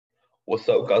What's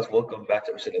up, guys? Welcome back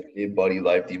to episode of Game Buddy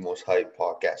Live, the most hyped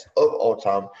podcast of all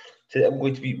time. Today, I'm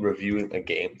going to be reviewing a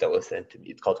game that was sent to me.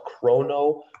 It's called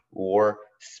Chrono War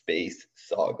Space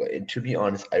Saga. And to be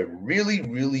honest, I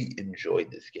really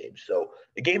enjoyed this game. So,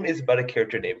 the game is about a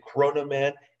character named Chrono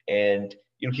Man, and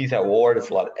he's at war.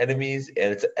 There's a lot of enemies,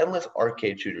 and it's an endless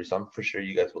arcade shooter. So, I'm for sure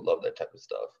you guys would love that type of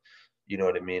stuff. You know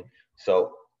what I mean?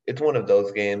 So, it's one of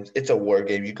those games. It's a war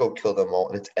game. You go kill them all,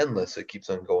 and it's endless. So it keeps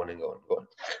on going and going and going.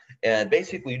 And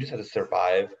basically, you just have to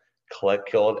survive,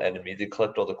 kill all the enemies, and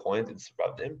collect all the coins and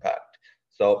survive the impact.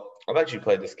 So I've actually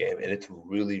played this game, and it's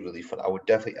really fun. I would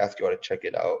definitely ask you all to check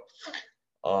it out.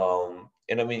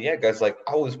 And I mean, yeah, guys, like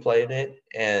I was playing it,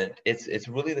 and it's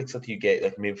really like something you get,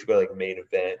 like maybe if you go like main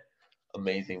event,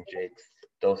 amazing jigs,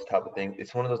 those type of things.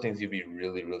 It's one of those things you'd be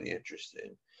really interested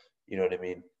in. You know what I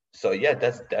mean? So yeah,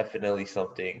 that's definitely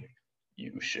something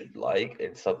you should like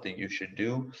and something you should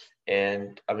do.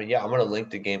 And I mean, yeah, I'm gonna link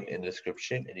the game in the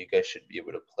description, and you guys should be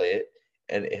able to play it.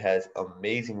 And it has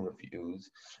amazing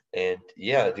reviews, and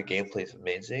yeah, the gameplay is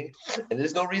amazing. And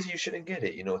there's no reason you shouldn't get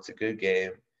it. It's a good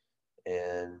game,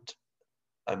 and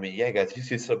I mean, yeah, guys, if you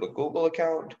see set up a Google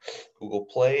account, Google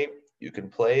Play, you can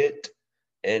play it.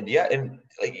 And yeah, and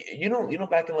like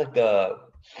back in like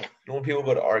when people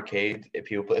go to arcades, if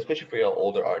people play, especially for your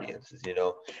older audiences,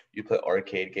 you play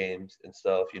arcade games and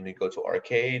stuff. You go to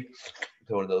arcade, you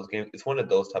play one of those games. It's one of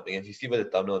those type of games. You see by the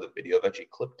thumbnail of the video, I've actually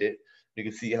clipped it. You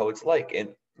can see how it's like, and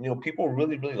people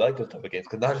really like those type of games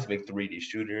because now just make 3D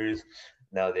shooters.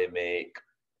 Now they make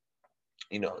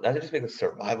not to just make a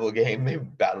survival game, maybe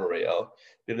battle royale.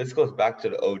 Dude, this goes back to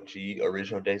the OG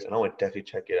original days, and I would definitely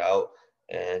check it out.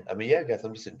 And I mean, yeah, guys,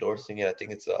 I'm just endorsing it. I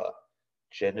think it's a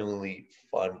genuinely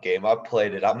fun game. I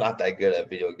played it. I'm not that good at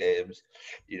video games,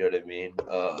 you know what I mean?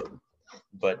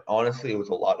 But honestly, it was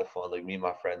a lot of fun. Like me and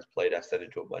my friends played. I sent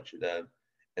it to a bunch of them,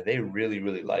 and they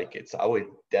really like it. So I would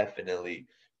definitely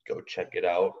go check it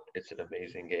out. It's an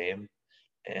amazing game.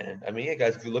 And I mean, yeah,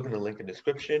 guys, if you look in the link in the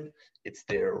description, it's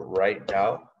there right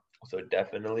now. So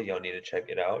definitely, y'all need to check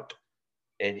it out.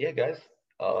 And yeah, guys,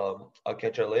 I'll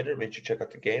catch y'all later. Make sure you check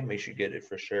out the game. Make sure you get it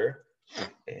for sure.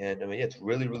 And I mean, yeah, it's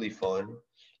really fun.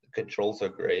 The controls are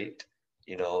great.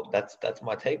 That's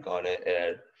my take on it.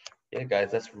 And yeah,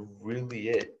 guys, that's really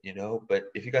it. But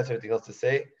if you guys have anything else to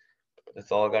say,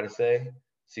 that's all I gotta say.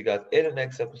 See you guys in the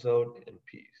next episode, and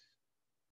peace.